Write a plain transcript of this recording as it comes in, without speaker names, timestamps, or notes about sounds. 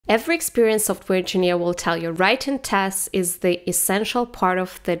Every experienced software engineer will tell you writing tests is the essential part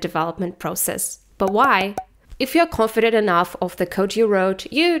of the development process. But why? If you're confident enough of the code you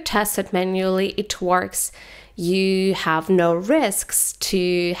wrote, you test it manually, it works. You have no risks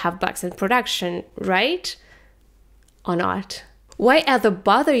to have bugs in production, right? Or not? Why ever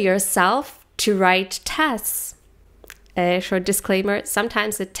bother yourself to write tests? A short disclaimer,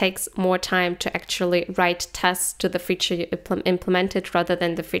 sometimes it takes more time to actually write tests to the feature you implemented rather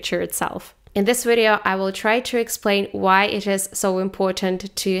than the feature itself. In this video, I will try to explain why it is so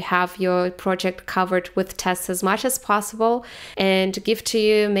important to have your project covered with tests as much as possible and give to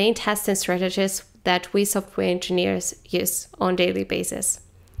you main testing strategies that we software engineers use on a daily basis.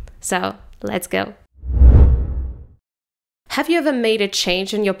 So let's go. Have you ever made a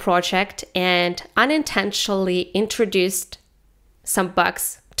change in your project and unintentionally introduced some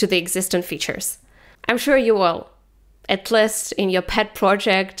bugs to the existing features? I'm sure you will. At least in your pet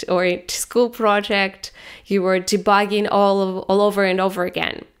project or in school project, you were debugging all over and over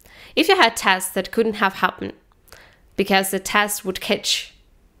again. If you had tests that couldn't have happened because the test would catch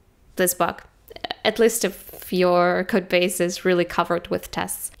this bug, at least if your code base is really covered with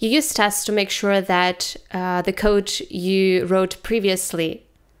tests. You use tests to make sure that the code you wrote previously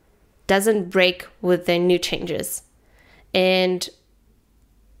doesn't break with the new changes. And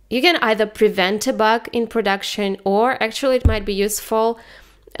you can either prevent a bug in production, or actually it might be useful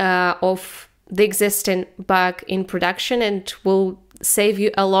of the existing bug in production and will save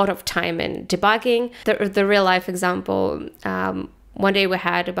you a lot of time in debugging. The real life example, one day we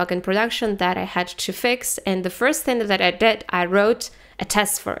had a bug in production that I had to fix, and the first thing that I did, I wrote a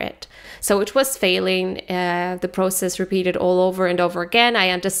test for it. So it was failing, the process repeated all over and over again. I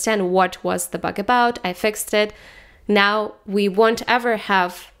understand what was the bug about, I fixed it. Now we won't ever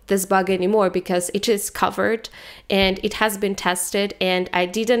have this bug anymore because it is covered and it has been tested, and I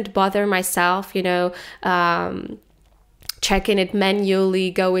didn't bother myself, checking it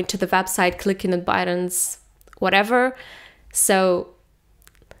manually, go into the website, clicking on buttons, whatever. So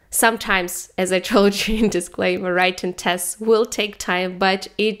sometimes, as I told you in disclaimer, writing tests will take time, but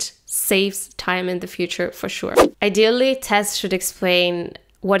it saves time in the future for sure. Ideally, tests should explain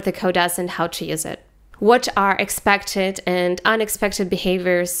what the code does and how to use it. What are expected and unexpected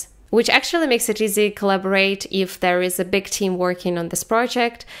behaviors, which actually makes it easy to collaborate if there is a big team working on this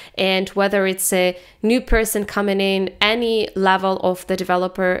project, and whether it's a new person coming in, any level of the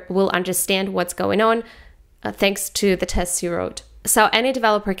developer will understand what's going on thanks to the tests you wrote. So any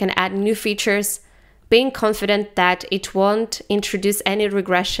developer can add new features, being confident that it won't introduce any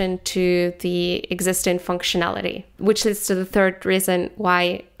regression to the existing functionality, which leads to the third reason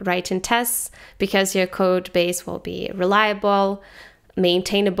why writing tests, because your code base will be reliable,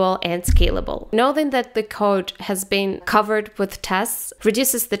 maintainable, and scalable. Knowing that the code has been covered with tests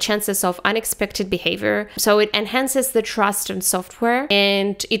reduces the chances of unexpected behavior, so it enhances the trust in software,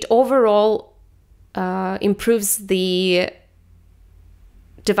 and it overall improves the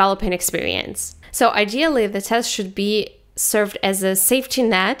developing experience. So ideally, the test should be served as a safety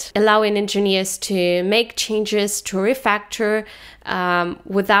net, allowing engineers to make changes, to refactor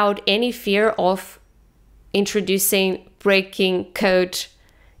without any fear of introducing breaking code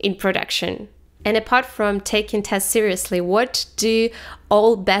in production. And apart from taking tests seriously, what do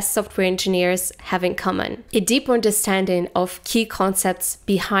all best software engineers have in common? A deep understanding of key concepts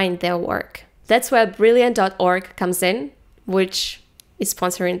behind their work. That's where Brilliant.org comes in, which is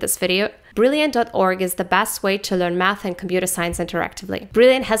sponsoring this video. Brilliant.org is the best way to learn math and computer science interactively.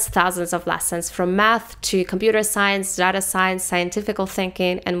 Brilliant has thousands of lessons from math to computer science, data science, scientific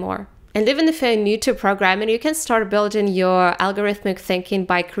thinking, and more. And even if you're new to programming, you can start building your algorithmic thinking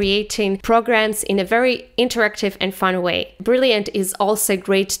by creating programs in a very interactive and fun way. Brilliant is also a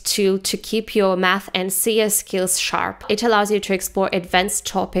great tool to keep your math and CS skills sharp. It allows you to explore advanced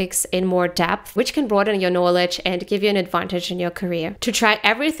topics in more depth, which can broaden your knowledge and give you an advantage in your career. To try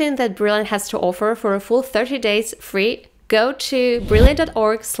everything that Brilliant has to offer for a full 30 days free, go to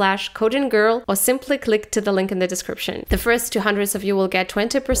brilliant.org/codinggirl or simply click to the link in the description. The first 200 of you will get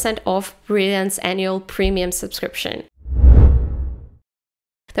 20% off Brilliant's annual premium subscription.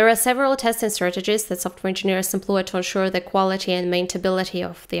 There are several testing strategies that software engineers employ to ensure the quality and maintainability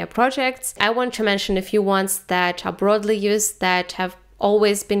of their projects. I want to mention a few ones that are broadly used, that have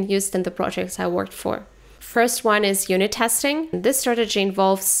always been used in the projects I worked for. First one is unit testing. This strategy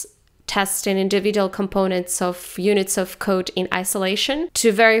involves testing individual components of units of code in isolation to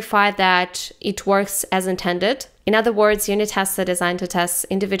verify that it works as intended. In other words, unit tests are designed to test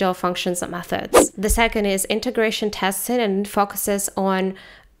individual functions and methods. The second is integration testing, and it focuses on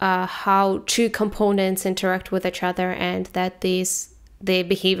how two components interact with each other and that these the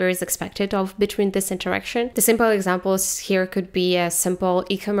behavior is expected of between this interaction. The simple examples here could be a simple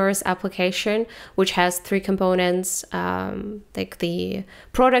e-commerce application, which has 3 components, like the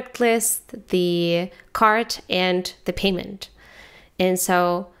product list, the cart, and the payment. And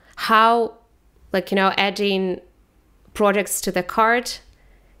so how, like, adding products to the cart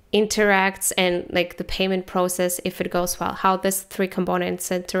interacts, and like the payment process, if it goes well, how these 3 components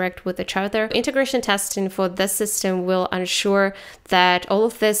interact with each other. Integration testing for this system will ensure that all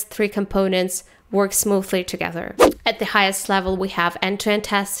of these 3 components work smoothly together. At the highest level, we have end-to-end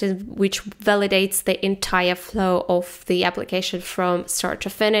testing, which validates the entire flow of the application from start to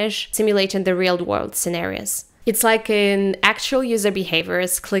finish, simulating the real-world scenarios. It's like in actual user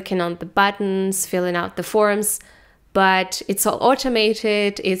behaviors, clicking on the buttons, filling out the forms, but it's all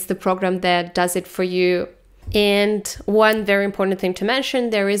automated. It's the program that does it for you. And one very important thing to mention,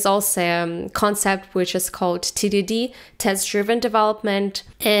 there is also a concept which is called TDD, test-driven development.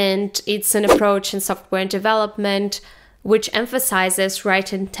 And it's an approach in software development which emphasizes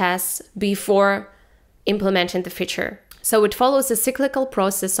writing tests before implementing the feature. So it follows a cyclical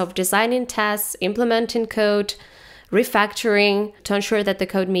process of designing tests, implementing code, refactoring to ensure that the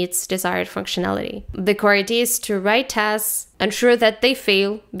code meets desired functionality. The core idea is to write tests, ensure that they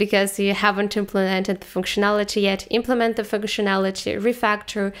fail because you haven't implemented the functionality yet, implement the functionality,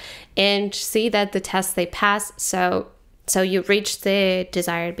 refactor, and see that the tests they pass, so you reach the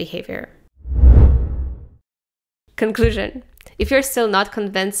desired behavior. Conclusion. If you're still not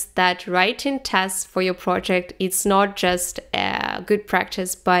convinced that writing tests for your project is not just a good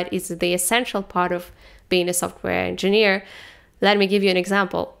practice, but is the essential part of being a software engineer, let me give you an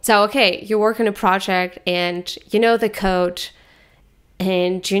example. So, okay, you work on a project and you know the code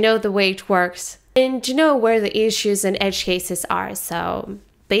and you know the way it works and you know where the issues and edge cases are. So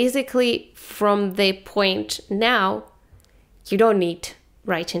basically from the point now, you don't need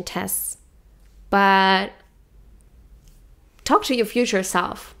writing tests, but talk to your future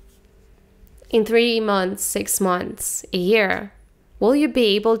self. In 3 months, 6 months, a year, will you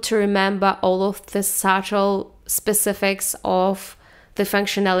be able to remember all of the subtle specifics of the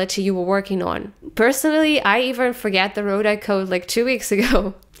functionality you were working on? Personally, I even forget the road I code like 2 weeks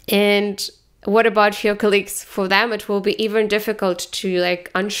ago. And what about your colleagues? For them, it will be even difficult to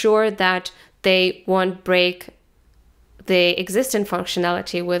ensure that they won't break the existing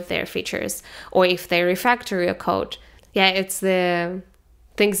functionality with their features, or if they refactor your code. Yeah, it's the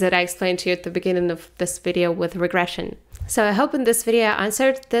things that I explained to you at the beginning of this video with regression. So I hope in this video I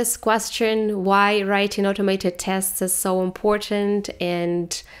answered this question, why writing automated tests is so important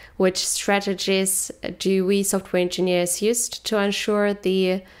and which strategies do we software engineers use to ensure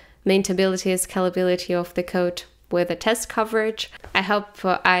the maintainability and scalability of the code with the test coverage. I hope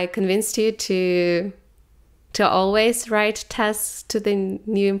I convinced you to always write tests to the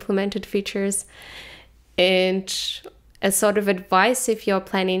new implemented features. And as sort of advice, if you're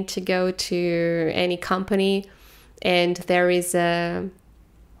planning to go to any company and there is a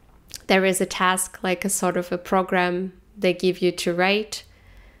task, like a sort of a program they give you to write,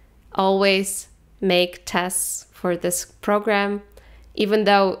 always make tests for this program. Even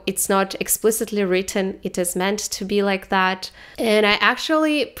though it's not explicitly written, it is meant to be like that. And I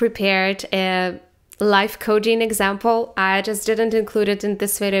actually prepared a live coding example. I just didn't include it in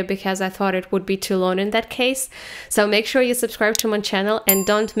this video because I thought it would be too long in that case. So make sure you subscribe to my channel and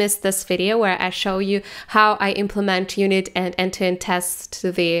don't miss this video where I show you how I implement unit and end-to-end tests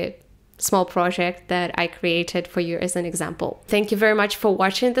to the small project that I created for you as an example. Thank you very much for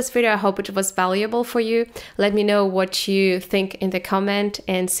watching this video. I hope it was valuable for you. Let me know what you think in the comment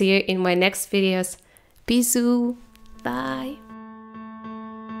and see you in my next videos. Bisous. Bye.